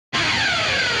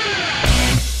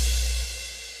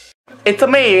it's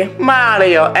me,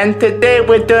 Mario, and today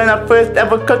we're doing our first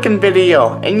ever cooking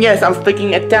video. And yes, I'm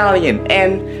speaking Italian,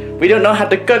 and we don't know how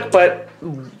to cook, but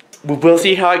we'll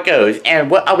see how it goes.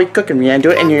 And what are we cooking, Rian? Do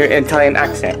it in your Italian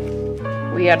accent.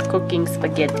 We are cooking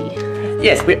spaghetti.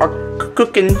 Yes, we are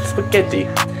cooking spaghetti.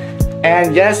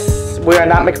 And yes, we are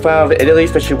not making fun of Italy,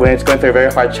 especially when it's going through a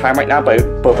very hard time right now, but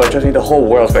trust me, the whole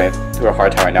world's going through a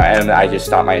hard time right now, and I just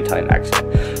stopped my Italian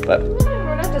accent. But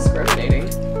we're not discriminating.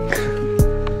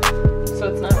 So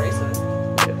it's not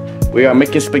racist. We are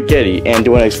making spaghetti, and do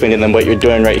you want to explain to them what you're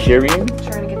doing right here, Rian?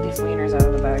 Trying to get these wieners out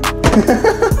of the bag.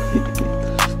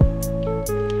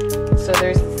 So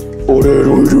there's... What are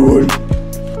we doing?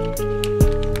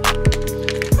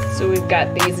 So we've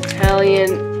got these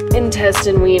Italian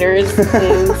intestine wieners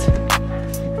things,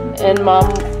 and Mom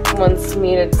wants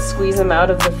me to squeeze them out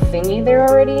of the thingy they're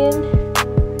already in.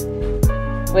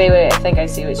 Wait, I think I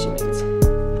see what she means.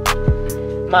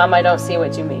 Mom, I don't see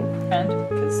what you mean. And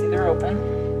because see, they're open.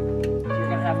 You're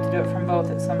gonna have to do it from both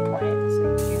at some point. So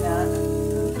you do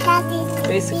that.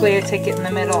 Basically, I take it in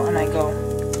the middle and I go.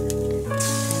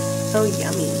 So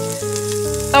yummy.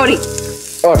 Odie!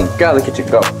 Odie, get out of the kitchen,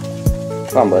 go.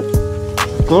 Come on, bud.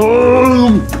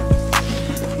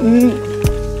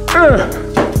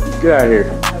 Get out of here.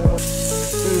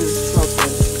 Smells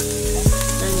good.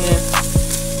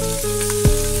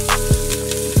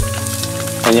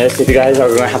 And yes, if you guys are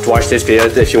gonna have to watch this video,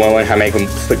 if you want to learn how to make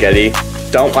spaghetti,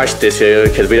 don't watch this video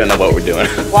because we don't know what we're doing.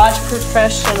 Watch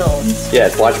professionals.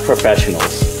 Yes, watch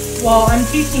professionals. Well, I'm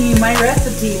teaching you my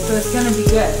recipe, so it's gonna be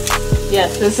good.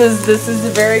 Yes, this is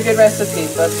a very good recipe,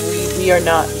 but we are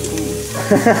not.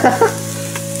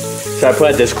 So I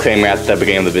put a disclaimer at the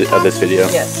beginning of this video.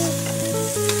 Yes.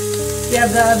 You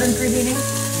have the oven preheating?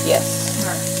 Yes.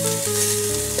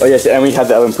 Alright. Oh yes, and we have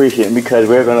the oven preheating because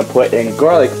we're gonna put in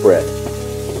garlic bread.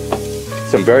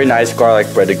 Some very nice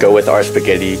garlic bread to go with our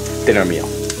spaghetti dinner meal.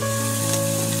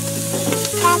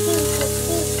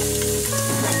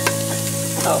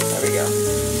 Oh, there we go.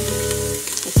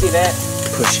 You see that?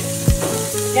 Push it.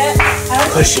 Get out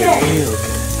of Push the it way. real good.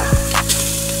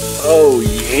 Oh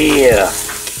yeah.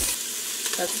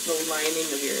 That's the lining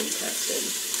of your intestine.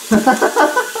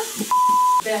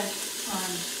 Bent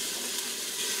on.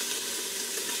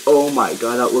 Oh my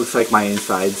god, that looks like my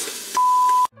insides.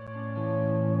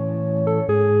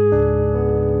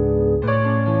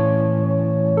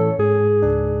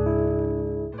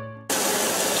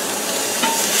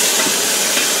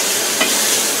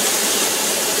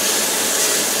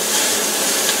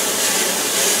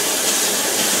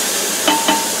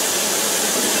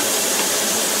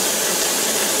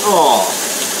 Oh,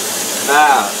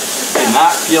 that did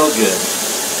not feel good.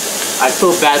 I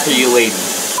feel bad for you ladies.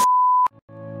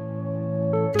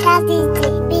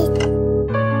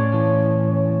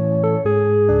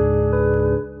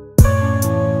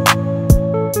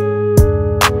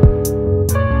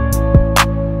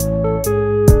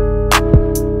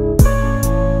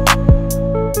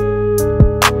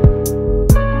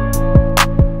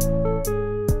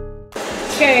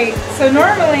 Okay, so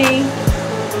normally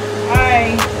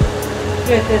I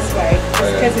do it this way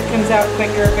just because it comes out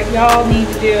quicker, but y'all need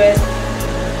to do it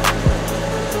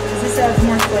because this adds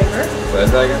more flavor.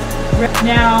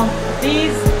 Now,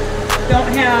 these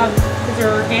don't have, because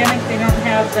they're organic, they don't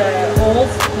have the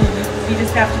holes. You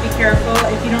just have to be careful.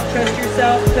 If you don't trust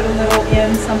yourself, put a little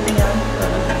in, something on.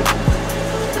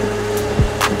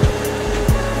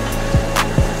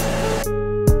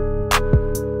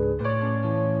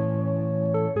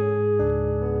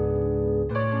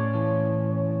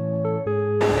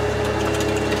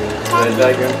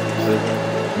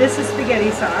 This is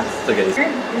spaghetti sauce. Spaghetti.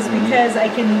 Is because I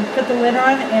can put the lid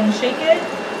on and shake it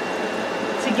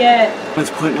to get. Let's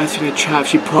put us in a trap.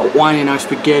 She put wine in our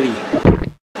spaghetti.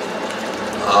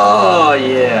 Oh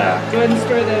yeah. Go ahead and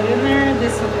stir that in there.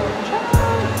 This will go in chop.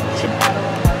 Add a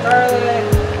little more garlic.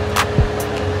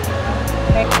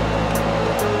 Okay.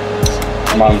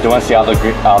 Mom, do you want to see all the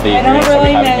ingredients that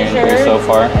we have here so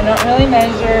far? I don't really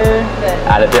measure, but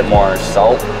Add a bit more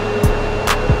salt.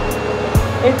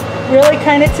 it really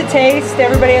kind of to taste.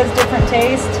 Everybody has different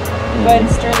taste. Go ahead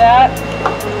and stir that.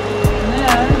 And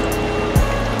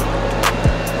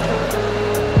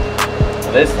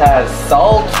then This has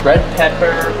salt, red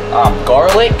pepper,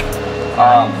 garlic,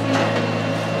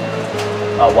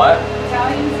 what?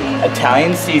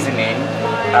 Italian seasoning,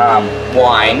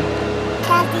 wine,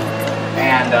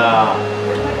 and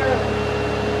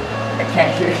I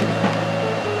can't hear you.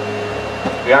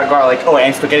 We got garlic. Oh,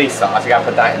 and spaghetti sauce. We gotta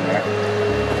put that in there.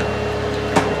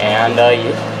 And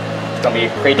yeah, it's gonna be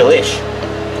pretty delish.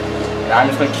 And I'm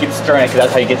just gonna keep stirring it because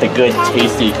that's how you get the good,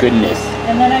 tasty goodness.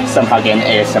 And then somehow getting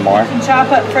ASMR. You can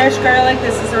chop up fresh garlic.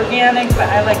 This is organic, but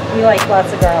we like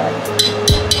lots of garlic.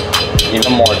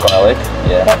 Even more garlic.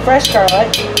 Yeah. But fresh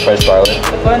garlic. Fresh garlic.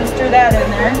 So go and stir that in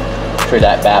there. Stir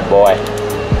that bad boy.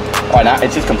 Oh, now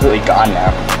it's just completely gone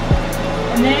now.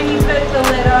 And then you put the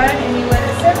lid on and you let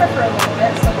it simmer for a little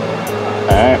bit. So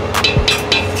alright.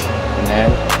 And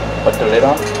then put the lid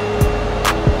on.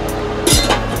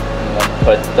 And then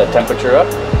put the temperature up.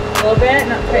 a little bit,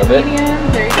 not quite medium.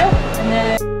 There you go. And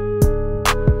then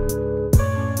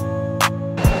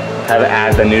haven't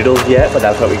added the noodles yet, but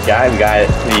that's what we got. We got it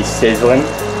pretty sizzling.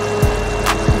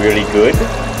 Really good.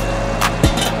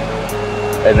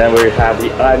 And then we have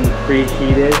the oven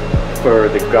preheated for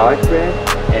the garlic bread,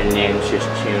 and then just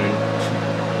tune.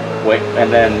 Wait,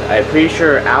 and then I'm pretty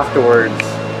sure afterwards,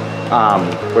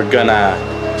 we're gonna,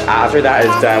 after that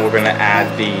is done, we're gonna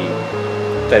add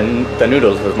the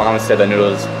noodles, because Mama said the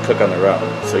noodles cook on their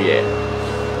own. So yeah.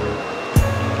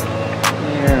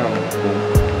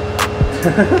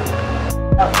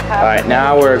 All right,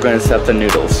 now we're going to set up the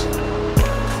noodles.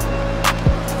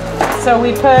 so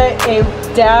we put a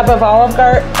dab of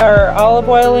olive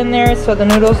oil in there so the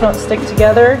noodles don't stick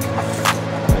together.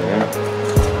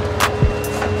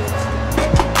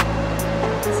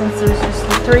 Since there's just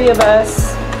the 3 of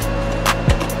us,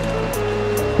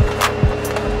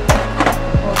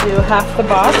 we'll do half the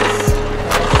box.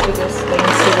 Let's do this thing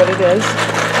and see what it is.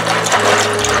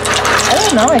 I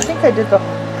don't know, I think I did the...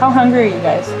 How hungry are you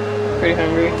guys? Pretty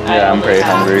hungry. Yeah, I'm pretty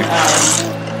hungry.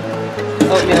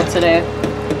 Oatmeal today.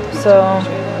 So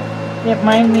it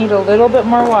might need a little bit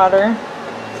more water,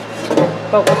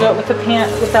 but we'll do it with the pan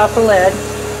without the lid,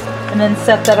 and then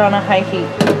set that on a high heat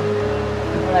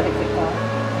and let it get going.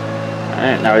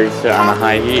 Alright, now we set it on a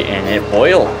high heat and it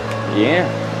boil. Yeah.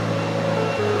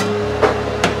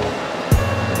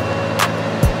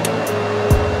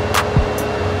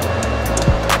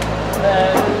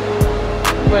 Then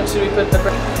when should we put the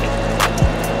bread?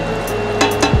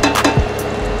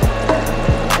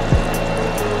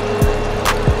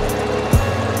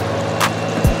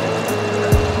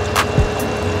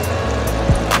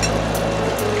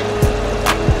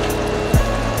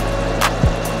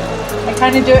 I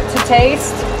kind of do it to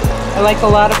taste. I like a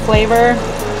lot of flavor.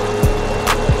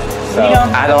 So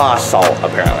add a lot of salt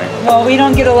apparently. Well, we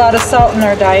don't get a lot of salt in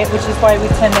our diet, which is why we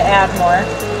tend to add more.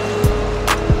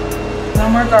 No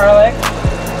more garlic.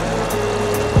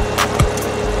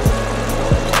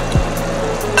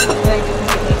 I think it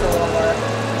needs a little more.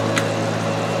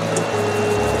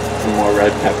 Some more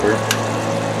red pepper.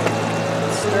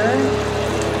 Stir.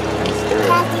 And stir it.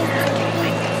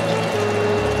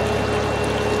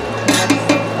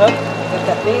 Up, got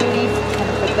that bay leaf, kind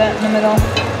of put that in the middle.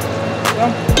 There we go.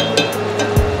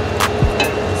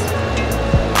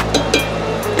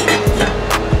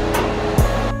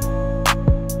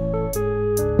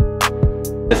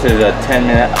 This is a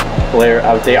 10-minute layer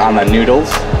update on the noodles.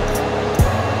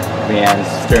 And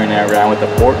stirring it around with the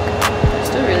pork. They're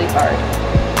still really hard.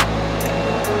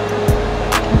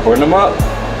 Pouring them up.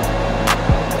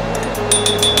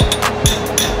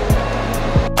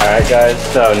 Alright guys,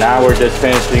 so now we're just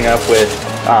finishing up with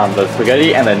the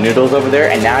spaghetti and the noodles over there,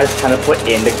 and now it's time to put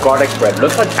in the garlic bread.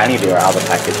 Look how tiny they are out of the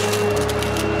package.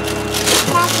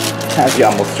 As you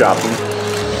almost dropped them.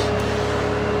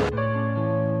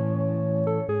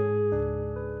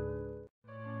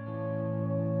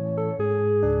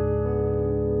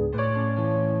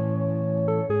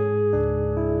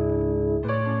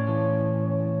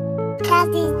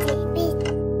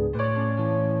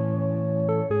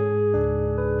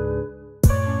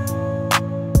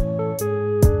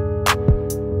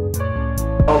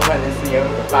 Open this in the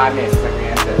oven for 5 minutes like we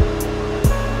answered.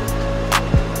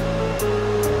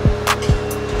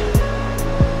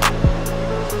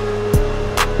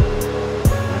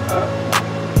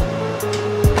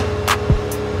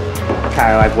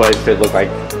 Kind of like what it should look like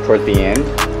towards the end.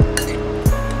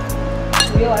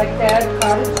 We like that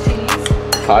cottage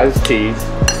cheese. Cottage cheese.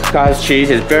 Cottage cheese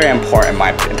is very important in my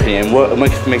opinion. What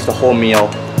makes the whole meal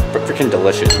freaking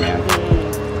delicious, man.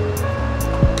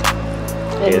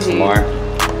 ASMR.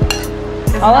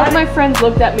 All of my friends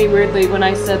looked at me weirdly when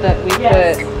I said that we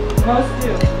Yes, put. most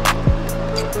do.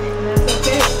 And that's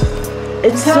okay.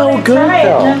 It's Until so they good try it,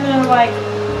 though.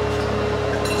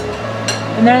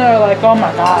 And then they're like, oh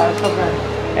my god, it's so good.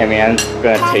 Hey man,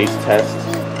 gonna taste test.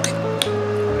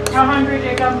 How hungry,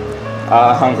 Jacob?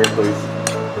 Hungry please.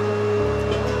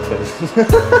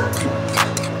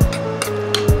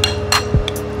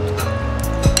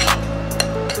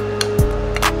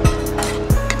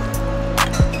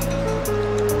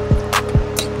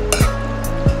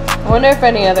 I wonder if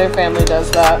any other family does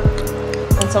that.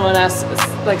 When someone asks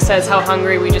like says how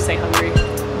hungry, we just say hungry.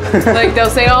 Like they'll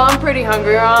say, oh, I'm pretty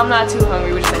hungry, or oh, I'm not too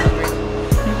hungry, we just say hungry.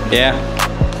 Yeah.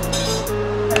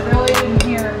 I really didn't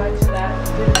hear much of that.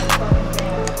 This fucking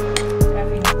fan.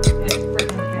 Effing, this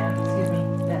freaking fan. Excuse me.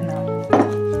 That no.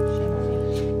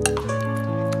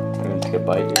 I'm gonna take a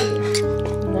bite here.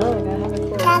 No, we gotta have it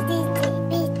cool.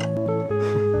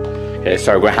 Okay, so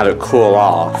we're gonna have it cool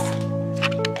off.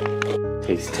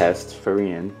 Taste test for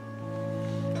Rian.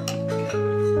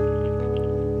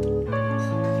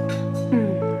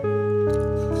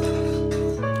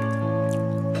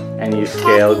 Any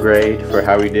scale grade for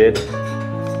how we did?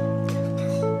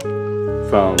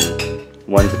 From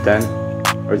 1 to 10?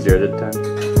 Or 0 to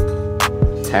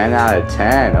 10? 10 out of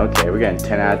 10. Okay, we're getting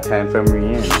 10 out of 10 from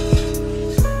Rian.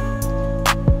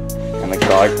 And the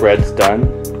garlic bread's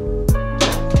done.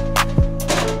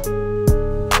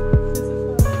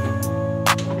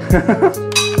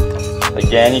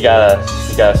 Again, you gotta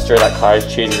stir that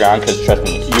cottage cheese around, because trust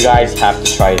me, you guys have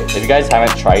to try it. If you guys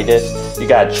haven't tried it, you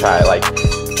gotta try it. Like,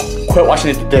 quit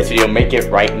watching this video, make it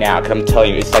right now, because I'm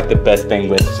telling you, it's like the best thing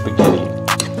with spaghetti,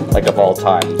 like of all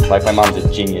time. Like, my mom's a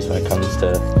genius when it comes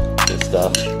to this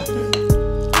stuff.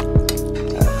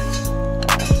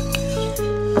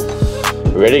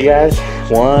 Ready, guys?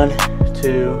 1,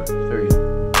 2, 3.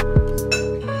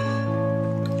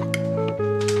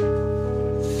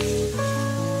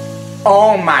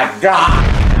 Oh my god!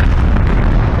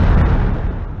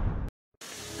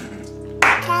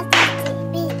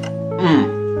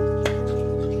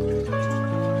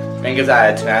 Fingers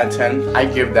out of 10 out of 10. I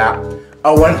give that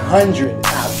a 100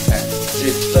 out of 10.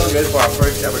 It's so good for our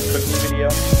first ever cooking video.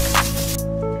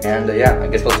 And yeah, I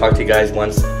guess we'll talk to you guys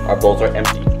once our bowls are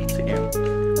empty. See you.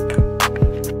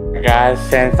 Guys,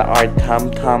 since our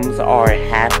tum-tums are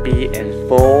happy and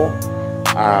full,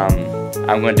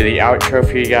 I'm going to do the outro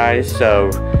for you guys. So,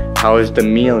 how was the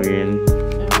meal, Rian?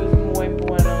 It was muy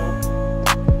bueno.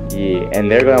 Yeah, and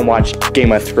they're going to watch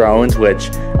Game of Thrones,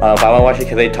 which I want to watch it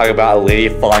because they talk about a lady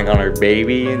falling on her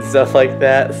baby and stuff like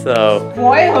that, so...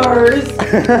 Spoilers!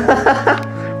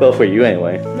 Well, for you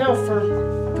anyway. No, for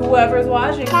whoever's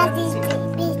watching.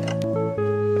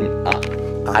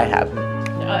 I haven't.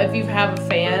 If you have a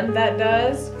fan that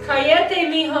does. Cállate,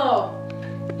 mijo.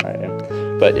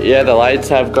 But yeah, the lights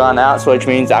have gone out, so which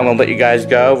means I'm gonna let you guys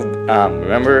go.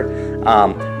 Remember,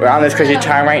 we're on this crazy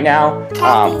time right now.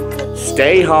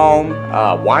 Stay home,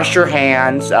 wash your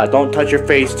hands, don't touch your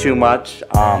face too much.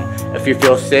 If you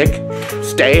feel sick,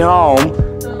 stay home.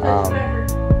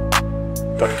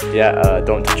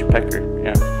 Don't touch your pecker.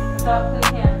 Yeah.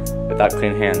 Without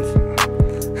clean hands.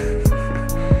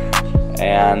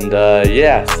 And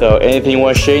yeah, so anything you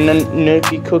want to say,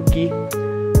 Nookie Cookie,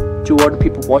 to all the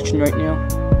people watching right now?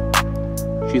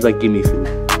 She's like, give me food.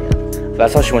 Yeah.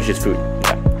 That's all she wants, is food.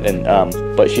 Yeah.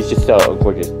 And but she's just a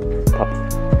gorgeous puppy.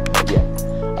 But, yeah.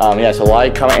 Yeah. So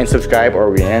like, comment, and subscribe, or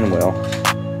Rian will.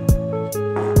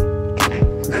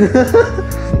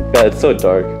 God, it's so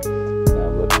dark.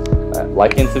 But,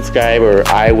 like and subscribe, or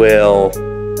I will.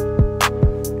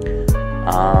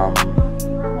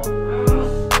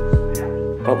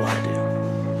 What will I do?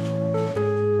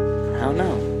 I don't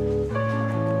know.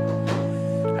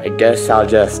 I guess I'll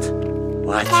just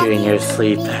watch you in your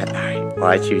sleep at night.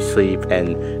 Watch you sleep,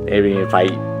 and maybe if I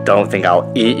don't think I'll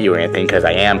eat you or anything, because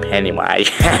I am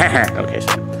Pennywise. Okay,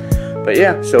 so. But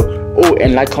yeah, so, oh,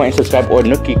 and like, comment, and subscribe, or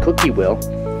Nookie Cookie will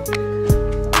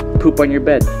poop on your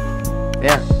bed.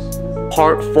 Yeah.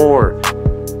 Part 4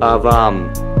 of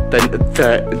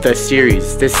the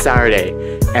series this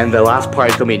Saturday, and the last part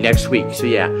is gonna be next week. So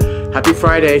yeah, happy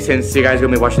Friday, since you guys are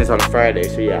gonna be watching this on Friday.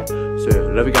 So yeah, so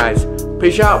love you guys.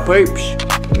 Peace out, peeps.